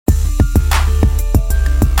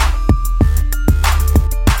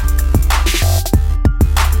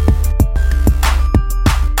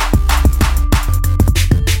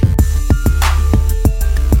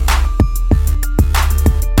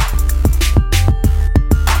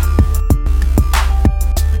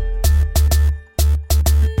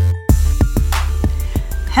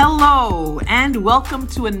and welcome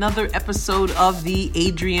to another episode of the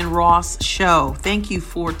Adrienne Ross Show. Thank you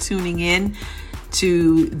for tuning in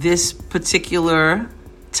to this particular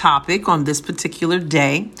topic on this particular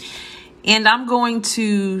day. And I'm going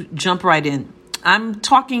to jump right in. I'm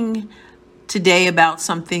talking today about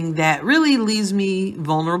something that really leaves me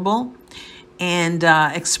vulnerable and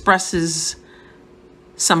expresses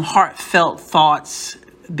some heartfelt thoughts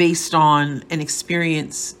based on an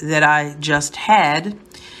experience that I just had.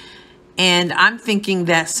 And I'm thinking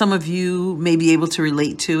that some of you may be able to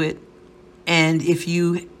relate to it. And if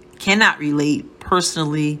you cannot relate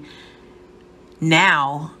personally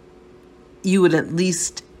now, you would at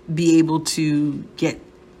least be able to get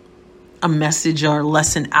a message or a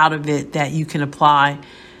lesson out of it that you can apply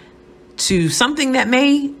to something that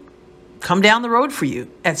may come down the road for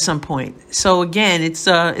you at some point. So again, it's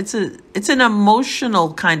an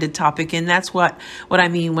emotional kind of topic, and that's what I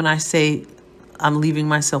mean when I say I'm leaving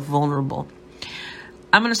myself vulnerable.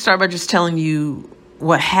 I'm going to start by just telling you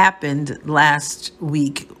what happened last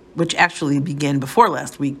week, which actually began before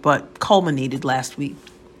last week, but culminated last week.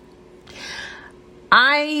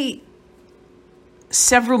 I,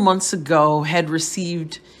 several months ago, had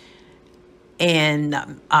received an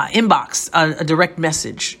inbox, a direct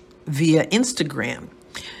message via Instagram.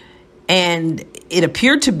 And it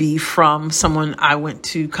appeared to be from someone I went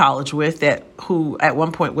to college with, who at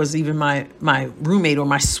one point was even my roommate or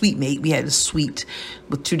my suite mate. We had a suite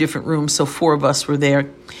with 2 different rooms, so 4 of us were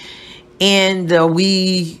there. And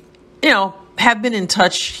we, have been in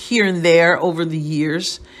touch here and there over the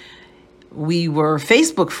years. We were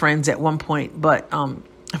Facebook friends at one point, but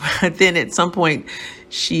then at some point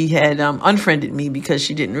she had unfriended me because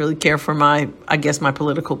she didn't really care for my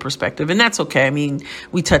political perspective. And that's okay. I mean,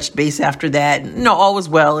 we touched base after that. All was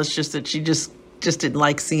well. It's just that she just didn't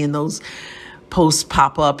like seeing those posts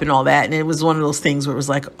pop up and all that. And it was one of those things where it was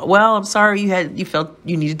like, well, I'm sorry you felt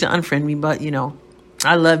you needed to unfriend me, but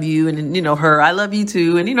I love you. And her, I love you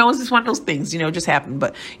too. And it's just one of those things, just happened.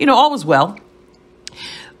 But all was well.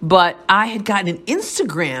 But I had gotten an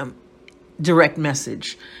Instagram direct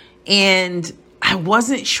message, and I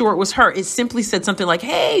wasn't sure it was her. It simply said something like,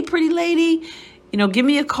 "Hey, pretty lady, give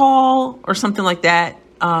me a call," or something like that.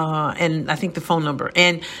 And I think the phone number.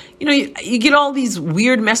 And, you get all these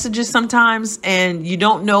weird messages sometimes, and you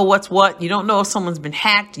don't know what's what. You don't know if someone's been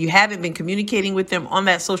hacked. You haven't been communicating with them on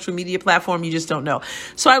that social media platform. You just don't know.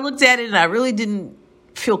 So I looked at it, and I really didn't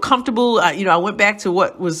feel comfortable. I went back to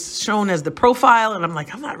what was shown as the profile, and I'm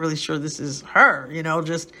like, I'm not really sure this is her,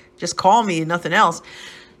 just call me and nothing else.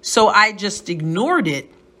 So I just ignored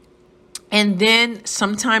it. And then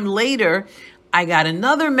sometime later, I got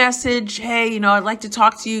another message. Hey, I'd like to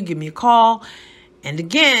talk to you. Give me a call. And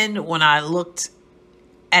again, when I looked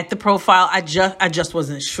at the profile, I just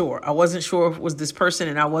wasn't sure. I wasn't sure if it was this person,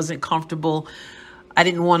 and I wasn't comfortable. I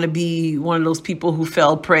didn't want to be one of those people who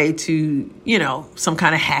fell prey to, some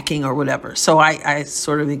kind of hacking or whatever. So I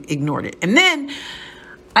sort of ignored it. And then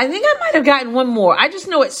I think I might have gotten one more. I just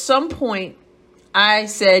know at some point I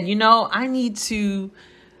said, I need to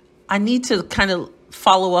kind of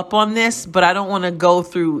follow up on this, but I don't want to go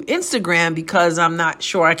through Instagram because I'm not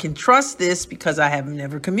sure I can trust this, because I have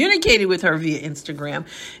never communicated with her via Instagram,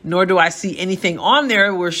 nor do I see anything on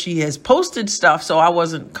there where she has posted stuff. So I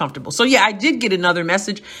wasn't comfortable. So yeah, I did get another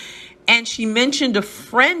message, and she mentioned a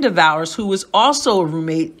friend of ours who was also a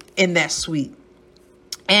roommate in that suite.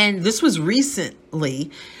 And this was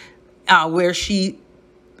recently, where she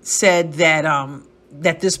said that,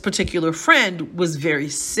 that this particular friend was very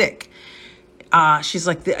sick. She's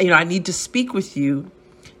like, I need to speak with you.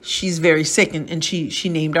 She's very sick. And she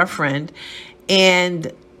named our friend.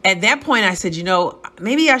 And at that point I said,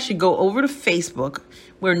 maybe I should go over to Facebook.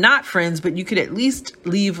 We're not friends, but you could at least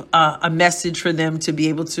leave a message for them to be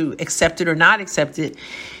able to accept it or not accept it.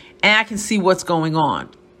 And I can see what's going on.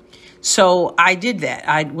 So I did that.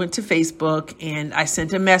 I went to Facebook and I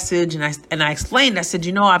sent a message, and I explained, I said,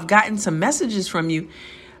 I've gotten some messages from you,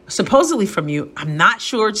 supposedly from you. I'm not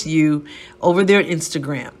sure it's you, over their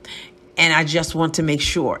Instagram. And I just want to make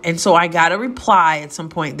sure. And so I got a reply at some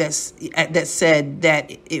point that said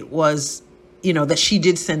that it was, that she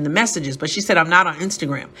did send the messages, but she said, I'm not on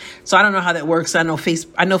Instagram. So I don't know how that works. I know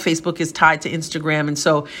Facebook is tied to Instagram. And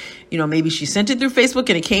so, maybe she sent it through Facebook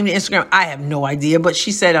and it came to Instagram. I have no idea, but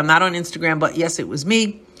she said, I'm not on Instagram, but yes, it was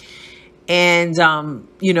me. And, I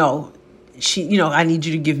need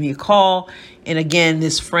you to give me a call. And again,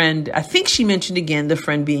 this friend, I think she mentioned again, the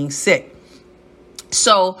friend being sick.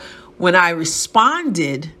 So when I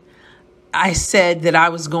responded, I said that I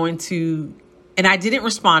was going to, and I didn't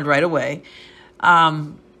respond right away.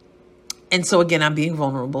 And so again, I'm being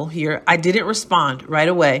vulnerable here. I didn't respond right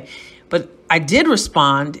away, But I did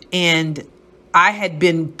respond, and I had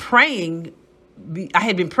been praying.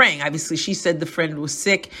 Obviously, she said the friend was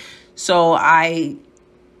sick. So I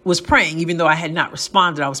was praying, even though I had not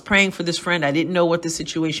responded. I was praying for this friend. I didn't know what the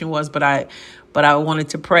situation was, but I wanted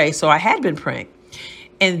to pray. So I had been praying.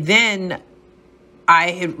 And then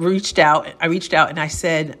I reached out and I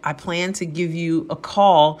said, I plan to give you a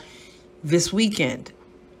call this weekend.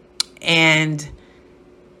 And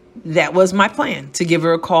that was my plan, to give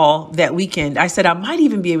her a call that weekend. I said, I might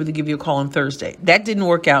even be able to give you a call on Thursday. That didn't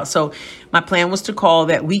work out. So my plan was to call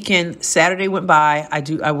that weekend. Saturday went by.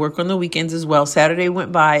 I work on the weekends as well. Saturday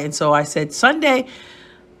went by. And so I said, Sunday,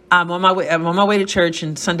 I'm on my way to church.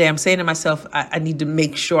 And Sunday, I'm saying to myself, I need to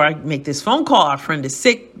make sure I make this phone call. Our friend is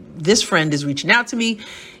sick. This friend is reaching out to me.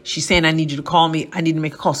 She's saying, I need you to call me. I need to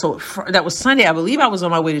make a call. So that was Sunday. I believe I was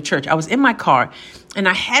on my way to church. I was in my car and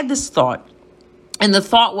I had this thought. And the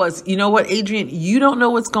thought was, you know what, Adrienne, you don't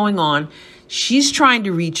know what's going on. She's trying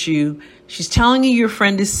to reach you. She's telling you your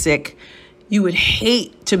friend is sick. You would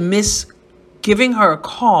hate to miss giving her a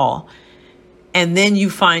call. And then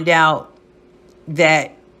you find out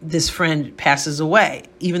that this friend passes away.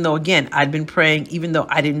 Even though, again, I'd been praying, even though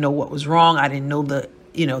I didn't know what was wrong. I didn't know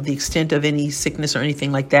the extent of any sickness or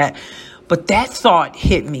anything like that. But that thought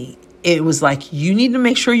hit me. It was like, you need to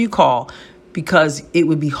make sure you call, because it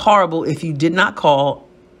would be horrible if you did not call.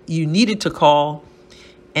 You needed to call,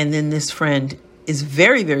 and then this friend is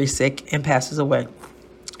very, very sick and passes away.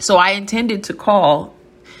 So I intended to call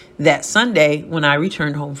that Sunday when I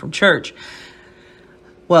returned home from church.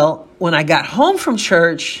 Well, when I got home from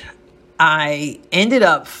church, I ended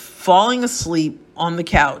up falling asleep on the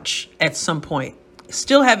couch at some point,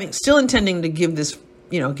 still intending to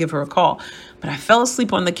give her a call. But I fell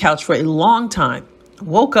asleep on the couch for a long time.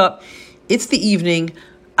 Woke up. It's the evening.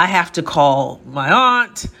 I have to call my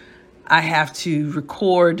aunt. I have to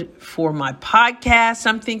record for my podcast.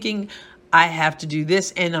 I'm thinking I have to do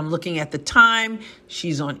this, and I'm looking at the time.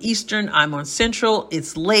 She's on Eastern. I'm on Central.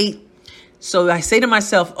 It's late. So I say to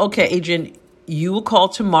myself, okay, Adrienne, you will call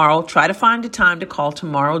tomorrow. Try to find a time to call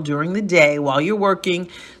tomorrow during the day while you're working.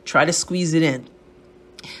 Try to squeeze it in.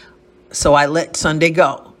 So I let Sunday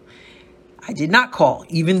go. I did not call,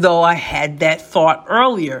 even though I had that thought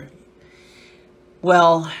earlier.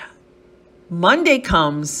 Well, Monday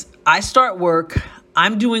comes, I start work,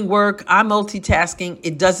 I'm doing work, I'm multitasking.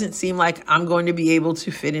 It doesn't seem like I'm going to be able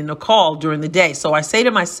to fit in a call during the day. So I say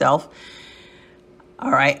to myself,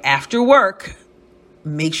 all right, after work,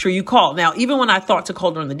 make sure you call. Now, even when I thought to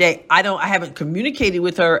call during the day, I haven't communicated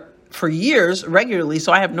with her for years regularly,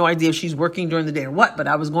 so I have no idea if she's working during the day or what, but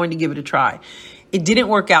I was going to give it a try. It didn't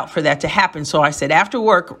work out for that to happen. So I said, after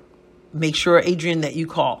work, make sure, Adrienne, that you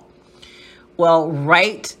call. Well,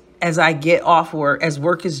 right as I get off work, as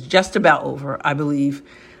work is just about over, I believe,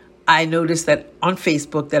 I noticed that on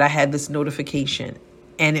Facebook that I had this notification,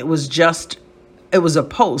 and it was a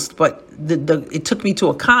post, but it took me to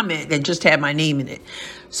a comment that just had my name in it.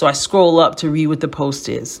 So I scroll up to read what the post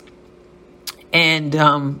is. And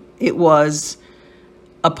it was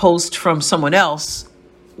a post from someone else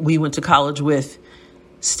we went to college with,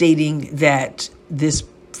 stating that this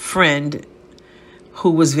friend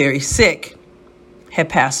who was very sick had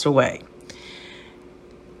passed away.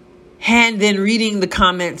 And then reading the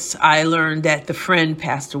comments, I learned that the friend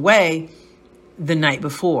passed away the night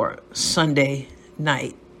before, Sunday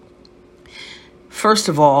night. First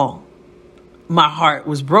of all, my heart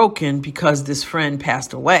was broken because this friend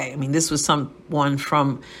passed away. I mean, this was someone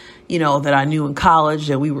from, that I knew in college,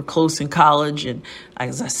 that we were close in college. And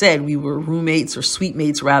as I said, we were roommates or suite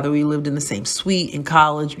mates, rather. We lived in the same suite in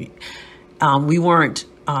college. We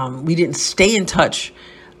didn't stay in touch,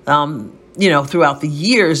 throughout the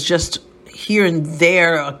years, just here and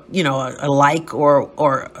there, a like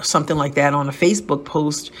or something like that on a Facebook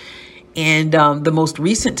post. And the most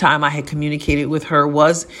recent time I had communicated with her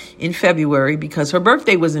was in February, because her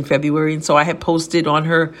birthday was in February. And so I had posted on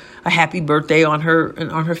her a happy birthday on her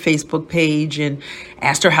Facebook page and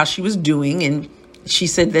asked her how she was doing. And she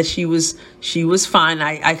said that she was fine.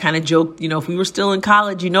 I kind of joked, if we were still in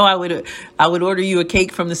college, I would order you a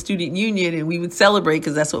cake from the student union and we would celebrate,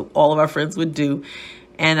 because that's what all of our friends would do.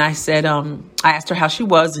 And I said, I asked her how she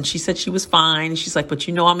was, and she said she was fine. And she's like, but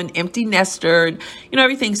I'm an empty nester. And,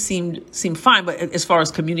 everything seemed fine. But as far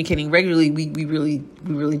as communicating regularly, we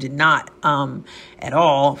really did not, at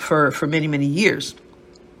all for many, many years.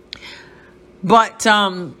 But,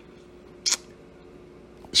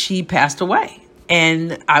 she passed away,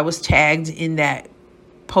 and I was tagged in that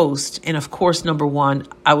post. And of course, number one,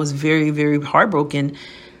 I was very, very heartbroken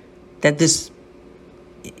that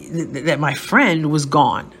my friend was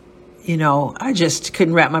gone. I just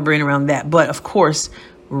couldn't wrap my brain around that. But of course,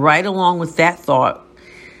 right along with that thought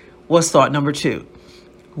was thought number 2,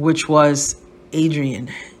 which was, Adrian,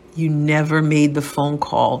 you never made the phone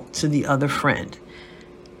call to the other friend.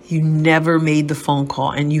 You never made the phone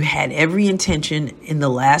call, and you had every intention in the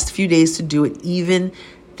last few days to do it, even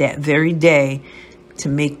that very day, to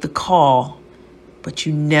make the call, but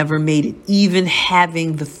you never made it. Even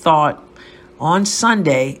having the thought on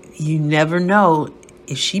Sunday, you never know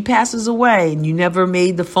if she passes away, and you never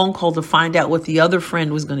made the phone call to find out what the other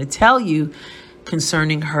friend was going to tell you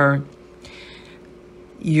concerning her,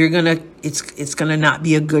 it's going to not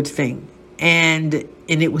be a good thing. And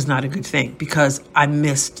it was not a good thing because I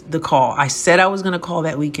missed the call. I said I was going to call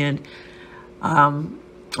that weekend. On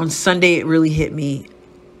Sunday, it really hit me.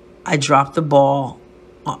 I dropped the ball.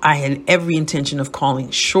 I had every intention of calling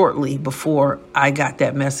shortly before I got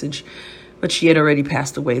that message, but she had already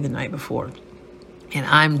passed away the night before. And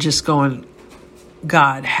I'm just going,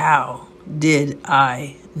 God, how did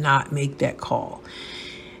I not make that call?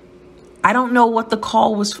 I don't know what the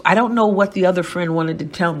call was. I don't know what the other friend wanted to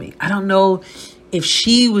tell me. I don't know if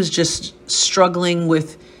she was just struggling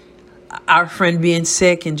with our friend being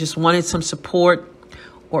sick and just wanted some support,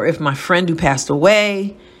 or if my friend who passed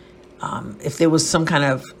away, if there was some kind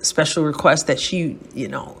of special request that she,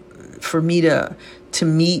 for me to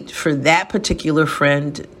meet for that particular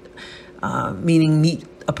friend, meaning meet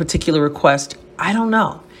a particular request. I don't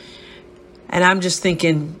know. And I'm just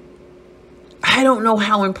thinking, I don't know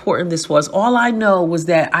how important this was. All I know was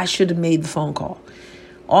that I should have made the phone call.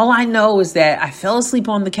 All I know is that I fell asleep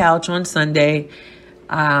on the couch on Sunday.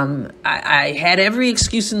 I had every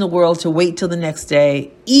excuse in the world to wait till the next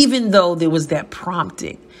day, even though there was that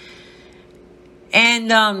prompting.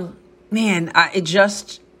 And, I'm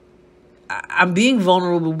being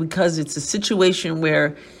vulnerable because it's a situation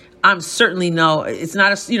where I'm certainly it's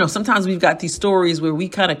not sometimes we've got these stories where we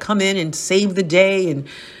kind of come in and save the day and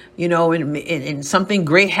something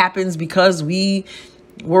great happens because we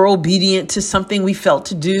were obedient to something we felt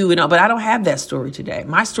to do. But I don't have that story today.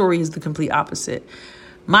 My story is the complete opposite.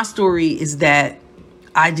 My story is that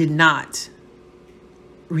I did not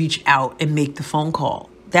reach out and make the phone call.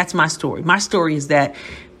 That's my story. My story is that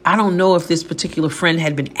I don't know if this particular friend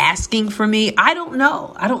had been asking for me. I don't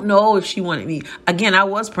know. I don't know if she wanted me. Again, I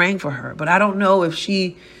was praying for her, but I don't know if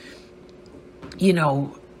she, I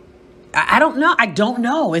don't know. I don't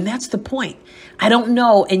know. And that's the point. I don't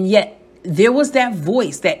know. And yet there was that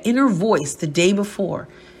voice, that inner voice the day before,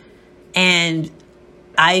 and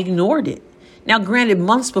I ignored it. Now, granted,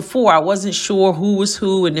 months before, I wasn't sure who was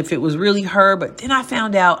who and if it was really her, but then I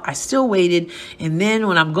found out. I still waited. And then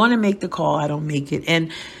when I'm going to make the call, I don't make it.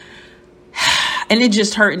 And it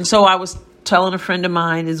just hurt. And so I was telling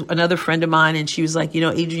another friend of mine, and she was like,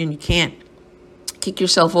 Adrian, you can't kick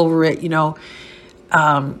yourself over it,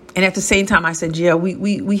 And at the same time, I said, yeah,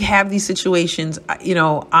 we have these situations.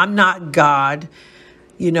 I'm not God,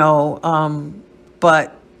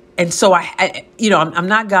 but. And so I'm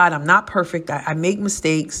not God. I'm not perfect. I make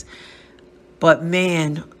mistakes. But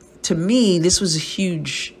man, to me, this was a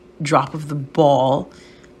huge drop of the ball,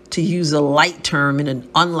 to use a light term, in an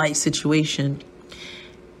unlight situation.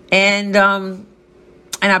 And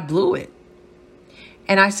I blew it.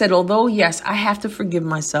 And I said, although, yes, I have to forgive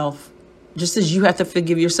myself, just as you have to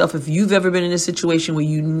forgive yourself if you've ever been in a situation where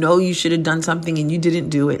you should have done something and you didn't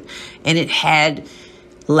do it, and it had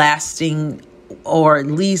lasting, or at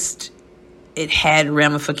least it had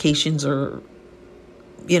ramifications, or,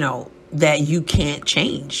 that you can't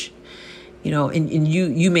change, and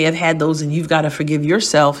you may have had those, and you've got to forgive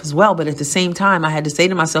yourself as well. But at the same time, I had to say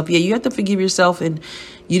to myself, yeah, you have to forgive yourself, and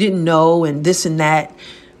you didn't know, and this and that,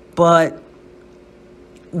 but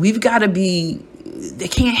we've got to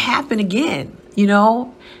it can't happen again.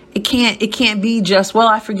 It can't be just, well,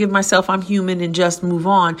 I forgive myself, I'm human, and just move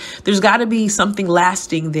on. There's got to be something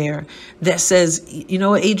lasting there that says,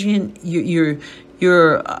 Adrian, you're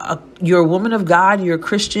a woman of God, you're a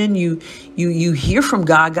Christian, you hear from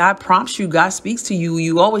God, God prompts you, God speaks to you.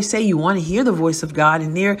 You always say you want to hear the voice of God,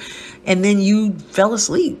 and then you fell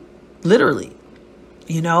asleep, literally,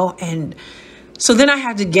 and so then I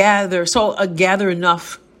had to gather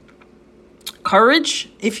enough courage,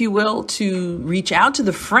 if you will, to reach out to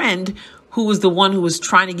the friend who was the one who was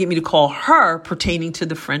trying to get me to call her, pertaining to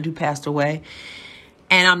the friend who passed away.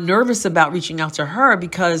 And I'm nervous about reaching out to her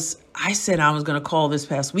because I said I was going to call this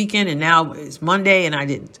past weekend, and now it's Monday and I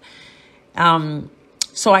didn't.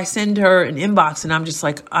 So I send her an inbox, and I'm just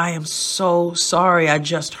like, I am so sorry. I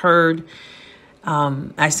just heard.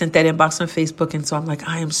 I sent that inbox on Facebook. And so I'm like,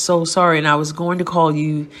 I am so sorry. And I was going to call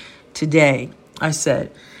you today, I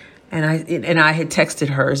said. And I had texted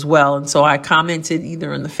her as well. And so I commented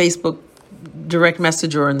either in the Facebook direct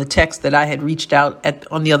message or in the text that I had reached out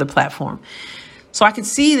on the other platform. So I could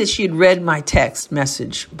see that she had read my text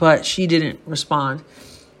message, but she didn't respond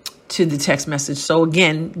to the text message. So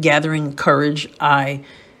again, gathering courage, I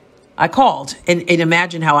called and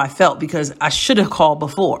imagine how I felt, because I should have called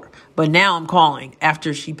before, but now I'm calling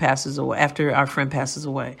after she passes away, after our friend passes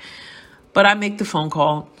away. But I make the phone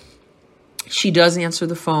call. She does answer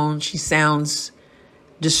the phone. She sounds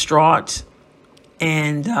distraught,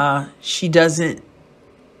 and she doesn't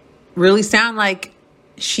really sound like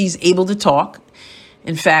she's able to talk.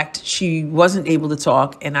 In fact, she wasn't able to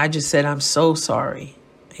talk, and I just said, "I'm so sorry.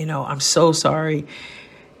 I'm so sorry."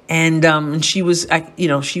 And she was,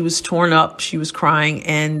 she was torn up. She was crying,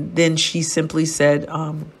 and then she simply said,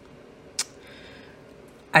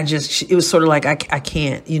 it was sort of like, I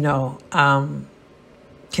can't, can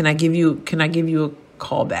I give you a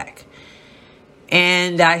call back?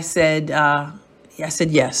 And I said, yes.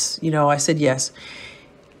 I said yes.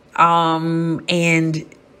 And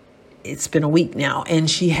it's been a week now, and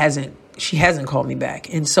she hasn't called me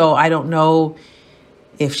back. And so I don't know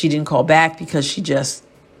if she didn't call back because she just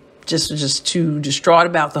too distraught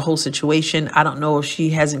about the whole situation. I don't know if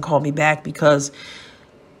she hasn't called me back because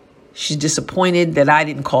she's disappointed that I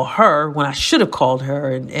didn't call her when I should have called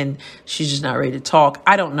her, and she's just not ready to talk.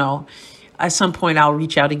 I don't know. At some point I'll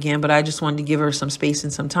reach out again, but I just wanted to give her some space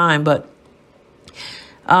and some time. But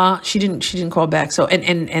she didn't call back. So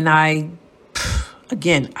and I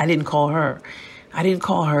didn't call her.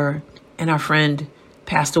 And our friend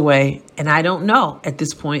passed away, and I don't know at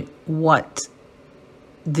this point what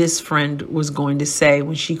this friend was going to say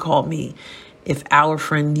when she called me. If our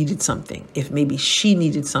friend needed something, if maybe she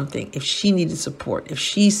needed something, if she needed support, if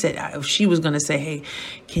she was going to say, "Hey,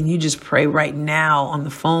 can you just pray right now on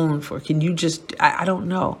the phone can you just," I don't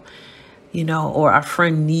know, or our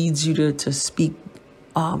friend needs you to speak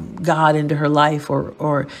God into her life,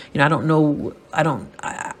 or I don't know. I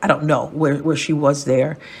don't know where she was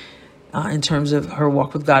there in terms of her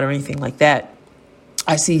walk with God or anything like that.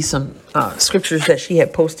 I see some scriptures that she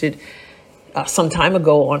had posted some time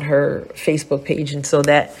ago on her Facebook page, and so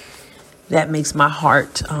that makes my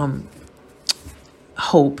heart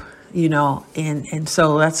hope, and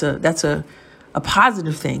so that's a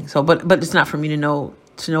positive thing. So, but it's not for me to know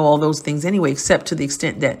all those things anyway, except to the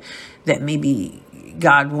extent that maybe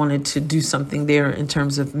God wanted to do something there in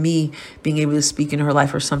terms of me being able to speak into her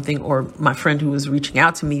life or something, or my friend who was reaching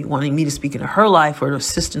out to me wanting me to speak into her life or to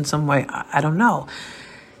assist in some way. I don't know.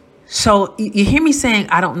 So you hear me saying,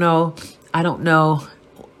 I don't know,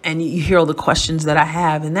 and you hear all the questions that I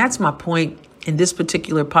have. And that's my point in this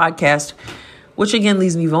particular podcast, which again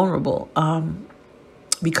leaves me vulnerable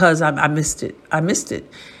because I missed it.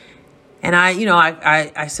 And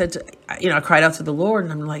I said I cried out to the Lord,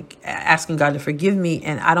 and I'm like asking God to forgive me.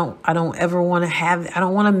 And I don't ever want to I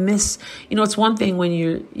don't want to miss, it's one thing when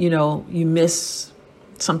you miss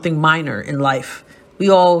something minor in life. We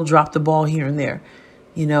all drop the ball here and there.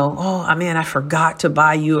 I forgot to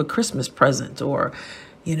buy you a Christmas present, or,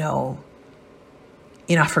 I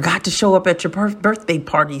forgot to show up at your birthday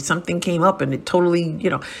party. Something came up and it totally,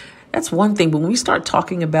 that's one thing. But when we start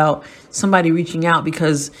talking about somebody reaching out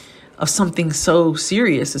because of something so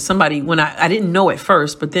serious as somebody, when I didn't know at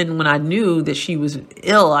first, but then when I knew that she was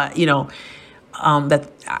ill,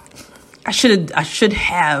 that I should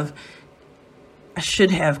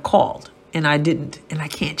have called. And I didn't, and I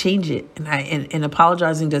can't change it. And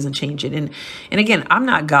apologizing doesn't change it. And again, I'm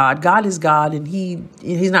not God. God is God, and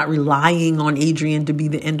he's not relying on Adrian to be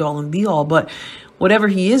the end all and be all. But whatever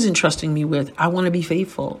he is entrusting me with, I want to be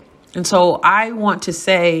faithful. And so I want to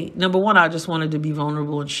say, number one, I just wanted to be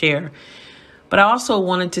vulnerable and share. But I also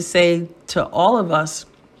wanted to say to all of us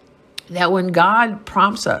that when God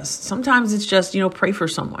prompts us, sometimes it's just, pray for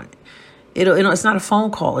someone. It's not a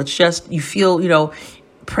phone call. It's just, you feel,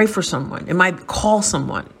 pray for someone. It might call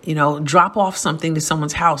someone, drop off something to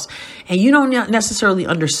someone's house, and you don't necessarily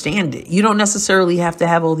understand it. You don't necessarily have to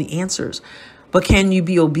have all the answers, but can you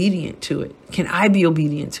be obedient to it? Can I be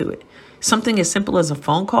obedient to it? Something as simple as a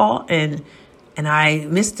phone call, and I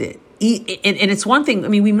missed it. And it's one thing.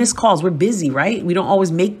 We miss calls. We're busy, right? We don't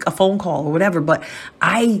always make a phone call or whatever, but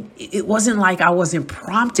it wasn't like I wasn't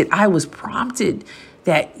prompted. I was prompted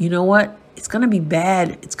that, what? It's going to be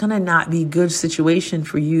bad. It's going to not be a good situation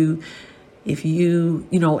for you if you,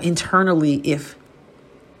 internally,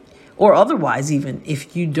 or otherwise, even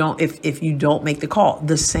if you don't make the call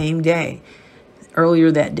the same day,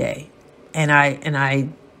 earlier that day.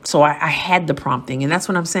 So I had the prompting, and that's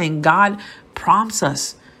what I'm saying. God prompts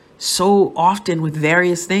us so often with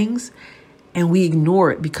various things. And we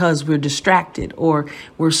ignore it because we're distracted or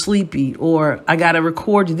we're sleepy or I got to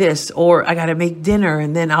record this or I got to make dinner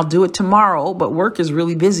and then I'll do it tomorrow. But work is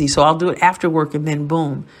really busy. So I'll do it after work and then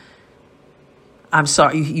boom. I'm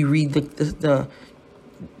sorry. You read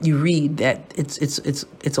you read that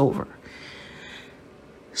it's over.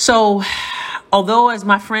 So although, as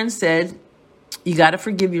my friend said, you got to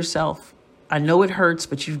forgive yourself. I know it hurts,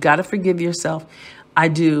 but you've got to forgive yourself. I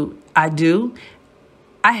do.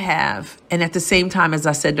 I have. And at the same time, as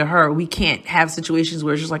I said to her, we can't have situations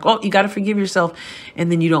where it's just like, oh, you got to forgive yourself.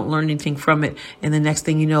 And then you don't learn anything from it. And the next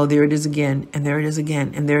thing you know, there it is again. And there it is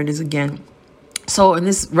again. And there it is again. So in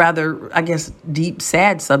this rather, I guess, deep,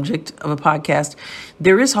 sad subject of a podcast,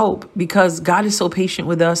 there is hope because God is so patient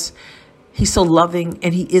with us. He's so loving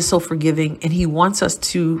and he is so forgiving and he wants us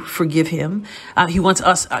to forgive him. He wants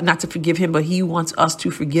us not to forgive him, but he wants us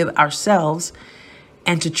to forgive ourselves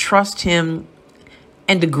and to trust him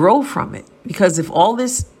and to grow from it. Because if all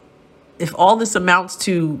this amounts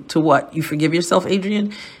to what? You forgive yourself,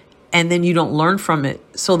 Adrian, and then you don't learn from it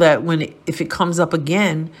so that if it comes up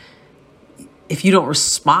again, if you don't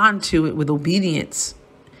respond to it with obedience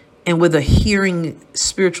and with a hearing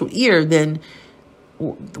spiritual ear, then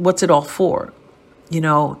what's it all for?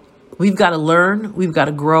 We've got to learn, we've got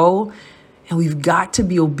to grow, and we've got to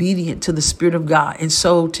be obedient to the Spirit of God. And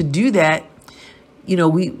so to do that,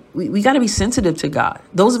 we got to be sensitive to God.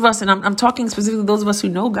 Those of us, and I'm talking specifically those of us who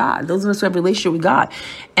know God, those of us who have a relationship with God.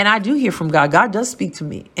 And I do hear from God. God does speak to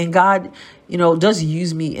me, and God, does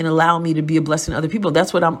use me and allow me to be a blessing to other people.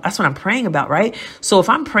 That's what I'm praying about, right? So if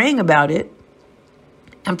I'm praying about it,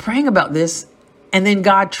 I'm praying about this, and then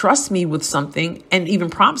God trusts me with something and even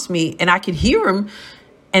prompts me, and I can hear him,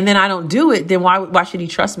 and then I don't do it, then why should he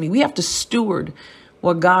trust me? We have to steward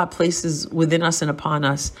what God places within us and upon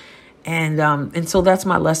us. And so that's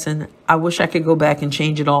my lesson. I wish I could go back and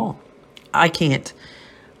change it all. I can't.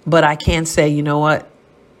 But I can say, you know what?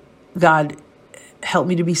 God, help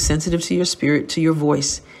me to be sensitive to your spirit, to your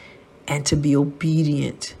voice, and to be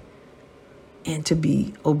obedient. And to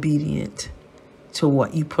be obedient to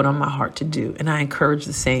what you put on my heart to do. And I encourage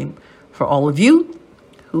the same for all of you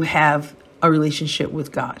who have a relationship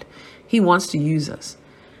with God. He wants to use us.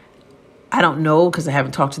 I don't know, because I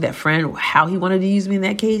haven't talked to that friend, how he wanted to use me in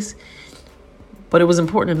that case. But it was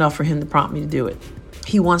important enough for him to prompt me to do it.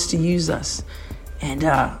 He wants to use us. And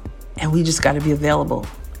we just got to be available.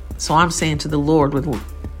 So I'm saying to the Lord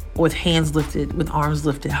with hands lifted, with arms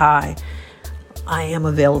lifted high, I am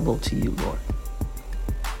available to you, Lord.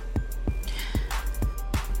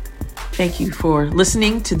 Thank you for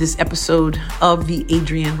listening to this episode of the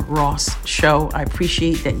Adrienne Ross Show. I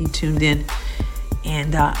appreciate that you tuned in.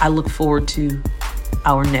 And I look forward to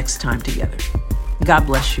our next time together. God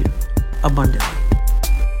bless you abundantly.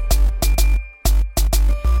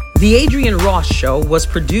 The Adrienne Ross Show was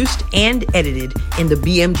produced and edited in the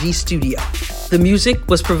BMG studio. The music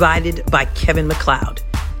was provided by Kevin MacLeod.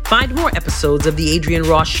 Find more episodes of The Adrienne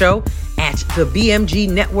Ross Show at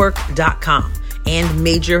thebmgnetwork.com and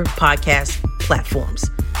major podcast platforms.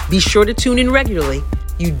 Be sure to tune in regularly.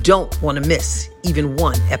 You don't want to miss even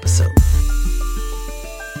one episode.